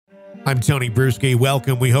I'm Tony Bruschi.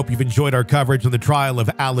 Welcome. We hope you've enjoyed our coverage on the trial of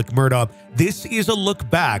Alex Murdaugh. This is a look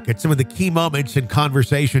back at some of the key moments and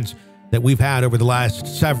conversations that we've had over the last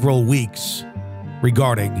several weeks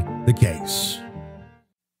regarding the case.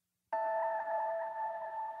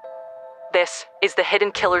 This is the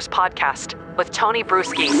Hidden Killers Podcast with Tony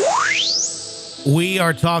Bruschi. We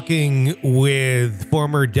are talking with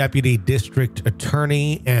former Deputy District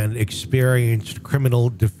Attorney and experienced criminal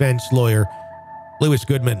defense lawyer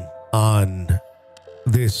Goodman on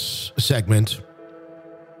this segment.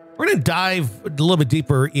 We're going to dive a little bit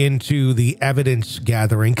deeper into the evidence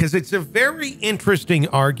gathering because it's a very interesting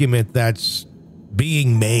argument that's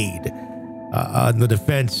being made on the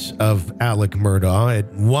defense of Alex Murdaugh.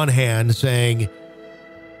 At one hand, saying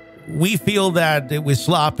we feel that it was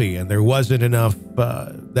sloppy and there wasn't enough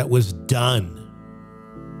that was done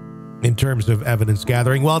in terms of evidence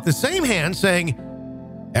gathering, while at the same hand saying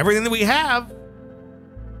everything that we have,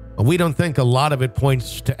 we don't think a lot of it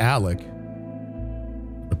points to Alex.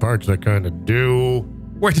 The parts that kind of do,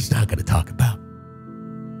 we're just not going to talk about.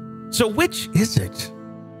 So which is it?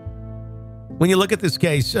 When you look at this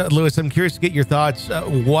case, Lewis, I'm curious to get your thoughts.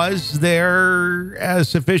 Was there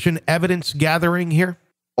sufficient evidence gathering here?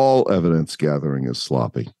 All evidence gathering is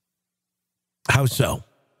sloppy. How so?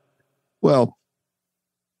 Well,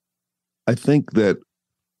 I think that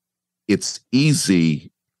it's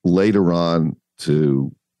easy later on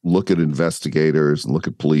to look at investigators and look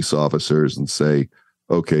at police officers and say,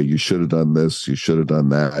 okay, you should have done this, you should have done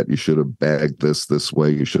that, you should have bagged this way,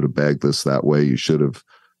 you should have bagged this that way, you should have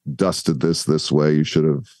dusted this way, you should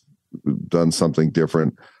have done something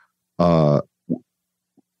different.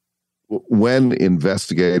 When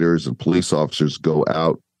investigators and police officers go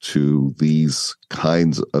out to these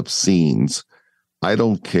kinds of scenes, I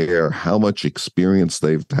don't care how much experience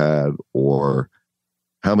they've had or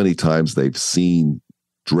how many times they've seen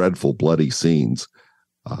dreadful, bloody scenes.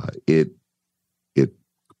 It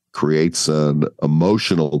creates an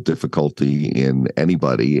emotional difficulty in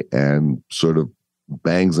anybody and sort of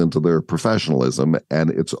bangs into their professionalism, and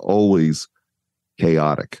it's always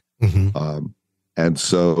chaotic. Mm-hmm. And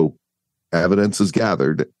so evidence is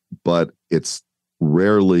gathered, but it's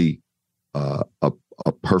rarely a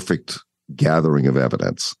perfect gathering of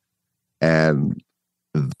evidence. And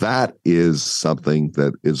that is something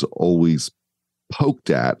that is always poked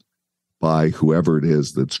at by whoever it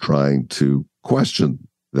is that's trying to question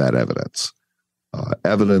that evidence.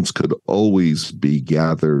 Evidence could always be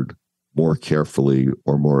gathered more carefully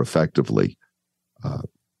or more effectively.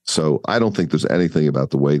 So I don't think there's anything about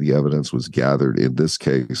the way the evidence was gathered in this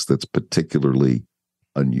case that's particularly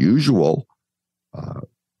unusual.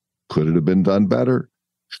 Could it have been done better?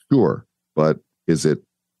 Sure. But is it,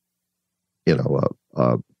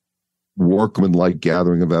 a workmanlike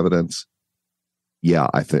gathering of evidence? Yeah,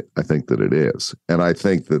 I think that it is. And I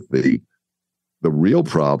think that the real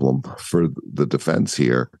problem for the defense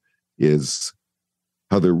here is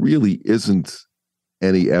how there really isn't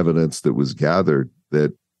any evidence that was gathered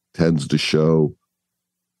that tends to show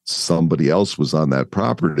somebody else was on that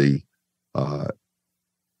property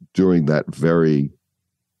during that very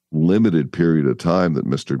limited period of time that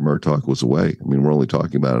Mr. Murdaugh was away. I mean, we're only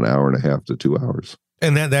talking about an hour and a half to 2 hours.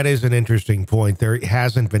 And that is an interesting point. There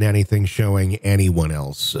hasn't been anything showing anyone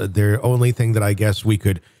else. The only thing that I guess we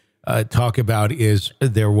could talk about is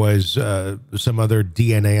there was some other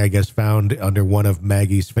DNA, I guess, found under one of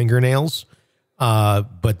Maggie's fingernails.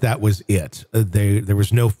 But that was it. There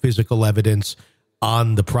was no physical evidence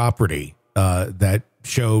on the property that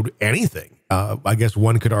showed anything. I guess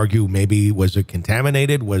one could argue maybe was it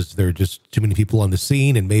contaminated? Was there just too many people on the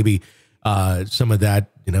scene and maybe some of that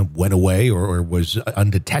went away or was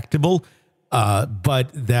undetectable? But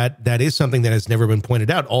that is something that has never been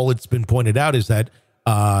pointed out. All it's been pointed out is that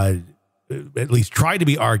at least tried to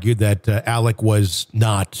be argued that Alex was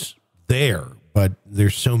not there. But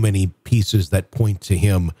there's so many pieces that point to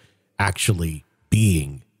him actually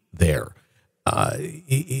being there.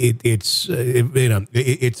 It's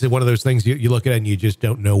one of those things you look at it and you just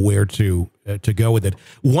don't know where to go with it.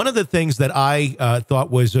 One of the things that I thought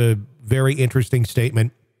was a very interesting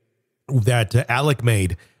statement that Alex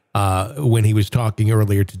made when he was talking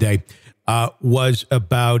earlier today was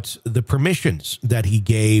about the permissions that he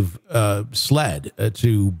gave SLED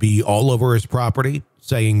to be all over his property,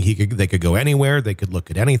 saying they could go anywhere, they could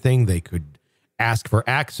look at anything, they could ask for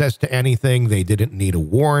access to anything, they didn't need a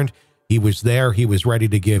warrant. He was there, he was ready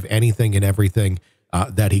to give anything and everything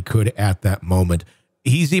that he could at that moment.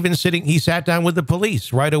 He's even he sat down with the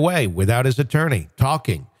police right away without his attorney,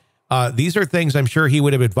 talking. These are things I'm sure he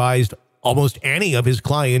would have advised almost any of his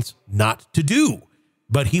clients not to do,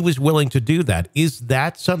 but he was willing to do that. Is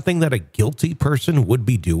that something that a guilty person would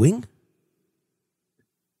be doing?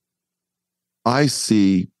 I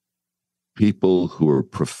see people who are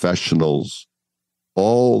professionals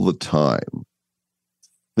all the time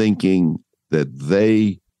thinking that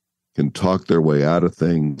they can talk their way out of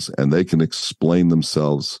things and they can explain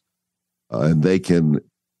themselves and they can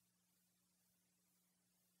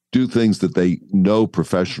do things that they know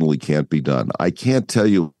professionally can't be done. I can't tell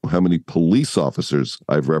you how many police officers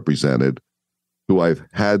I've represented who I've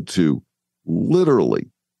had to literally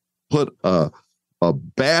put a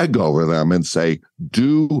bag over them and say,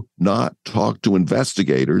 do not talk to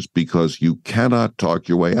investigators because you cannot talk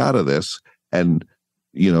your way out of this. And,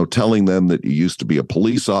 telling them that you used to be a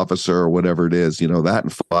police officer or whatever it is, that and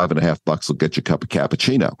 $5.50 will get you a cup of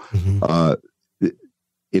cappuccino. Mm-hmm.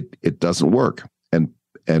 It doesn't work.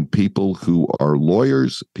 And people who are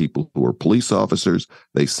lawyers, people who are police officers,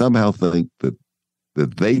 they somehow think that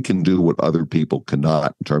they can do what other people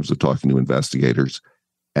cannot in terms of talking to investigators.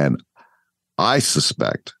 And I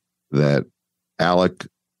suspect that Alec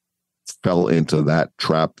fell into that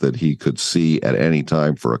trap that he could see at any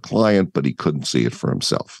time for a client, but he couldn't see it for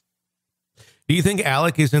himself. Do you think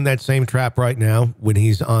Alec is in that same trap right now when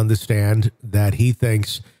he's on the stand, that he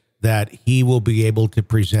thinks that he will be able to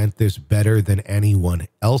present this better than anyone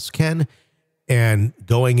else can, and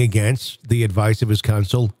going against the advice of his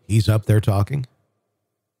counsel, he's up there talking?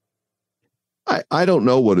 I don't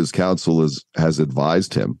know what his counsel has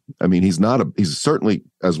advised him. I mean, he's certainly,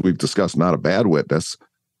 as we've discussed, not a bad witness.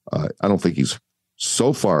 I don't think he's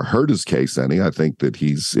so far hurt his case any. I think that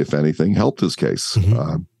he's, if anything, helped his case.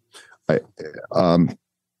 Mm-hmm.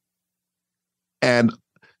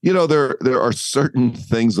 There are certain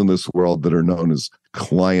things in this world that are known as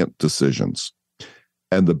client decisions.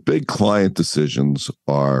 And the big client decisions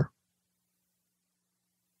are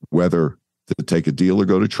whether to take a deal or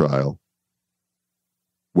go to trial,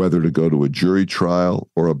 whether to go to a jury trial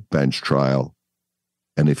or a bench trial.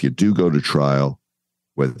 And if you do go to trial,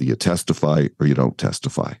 whether you testify or you don't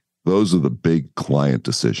testify. Those are the big client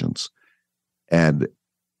decisions. And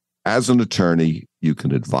as an attorney, you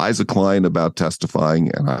can advise a client about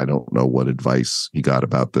testifying, and I don't know what advice he got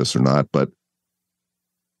about this or not, but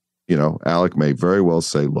Alec may very well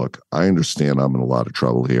say, look, I understand I'm in a lot of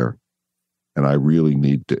trouble here, and I really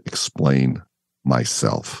need to explain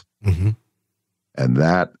myself. Mm-hmm. And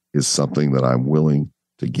that is something that I'm willing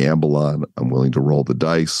to gamble on. I'm willing to roll the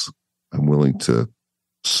dice. I'm willing to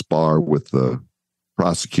spar with the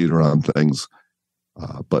prosecutor on things.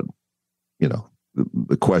 But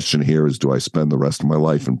the question here is, do I spend the rest of my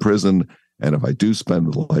life in prison? And if I do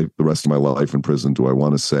spend the rest of my life in prison, do I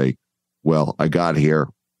want to say, well, I got here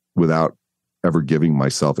without ever giving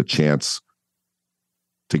myself a chance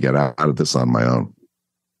to get out of this on my own?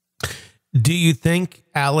 Do you think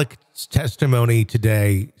Alec's testimony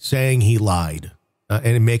today, saying he lied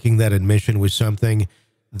and making that admission, was something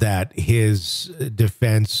that his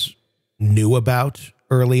defense knew about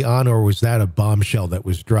early on, or was that a bombshell that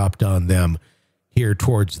was dropped on them here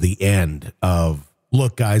towards the end of,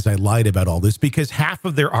 look, guys, I lied about all this? Because half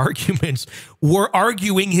of their arguments were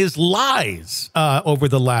arguing his lies over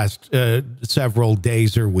the last several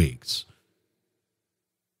days or weeks.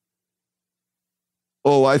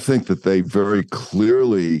 Oh, I think that they very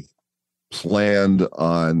clearly planned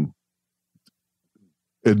on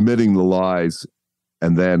admitting the lies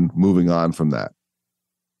and then moving on from that.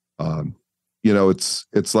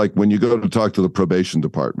 It's like when you go to talk to the probation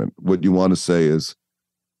department, what you want to say is,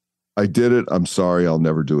 I did it. I'm sorry. I'll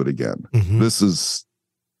never do it again. Mm-hmm. This is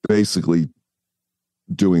basically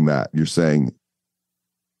doing that. You're saying,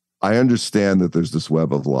 I understand that there's this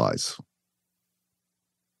web of lies.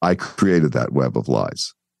 I created that web of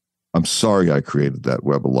lies. I'm sorry I created that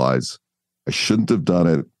web of lies. I shouldn't have done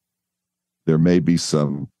it. There may be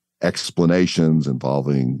some explanations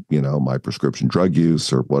involving, my prescription drug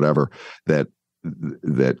use or whatever that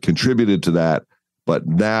contributed to that. But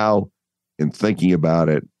now, in thinking about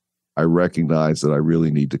it, I recognize that I really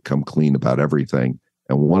need to come clean about everything.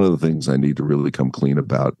 And one of the things I need to really come clean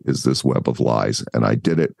about is this web of lies. And I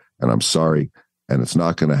did it, and I'm sorry. And it's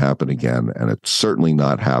not going to happen again. And it's certainly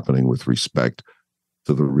not happening with respect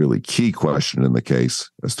to the really key question in the case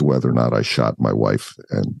as to whether or not I shot my wife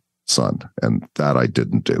and son. And that I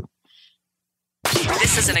didn't do.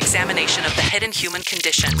 This is an examination of the hidden human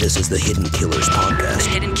condition. This is the Hidden Killers Podcast. The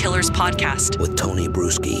Hidden Killers Podcast. With Tony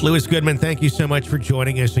Bruschi. Lewis Goodman, thank you so much for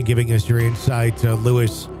joining us and giving us your insight.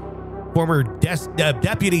 Lewis, former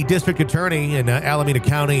deputy district attorney in Alameda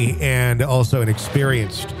County, and also an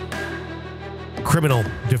experienced criminal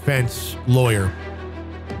defense lawyer.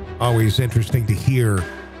 Always interesting to hear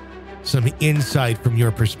some insight from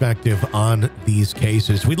your perspective on these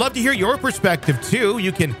cases. We'd love to hear your perspective too.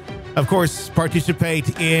 You can, of course,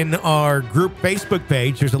 participate in our group Facebook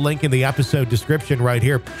page. There's a link in the episode description right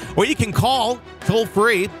here. Or you can call toll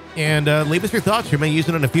free and leave us your thoughts. You may use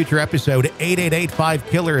it in a future episode.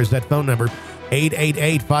 888-5-KILLER is that phone number.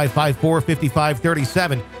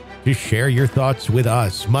 888-554-5537 to share your thoughts with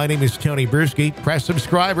us. My name is Tony Bruschi. Press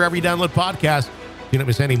subscribe wherever you download podcasts. You don't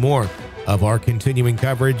miss any more of our continuing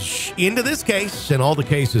coverage into this case and all the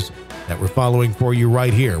cases that we're following for you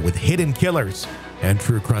right here with Hidden Killers and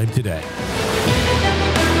True Crime Today.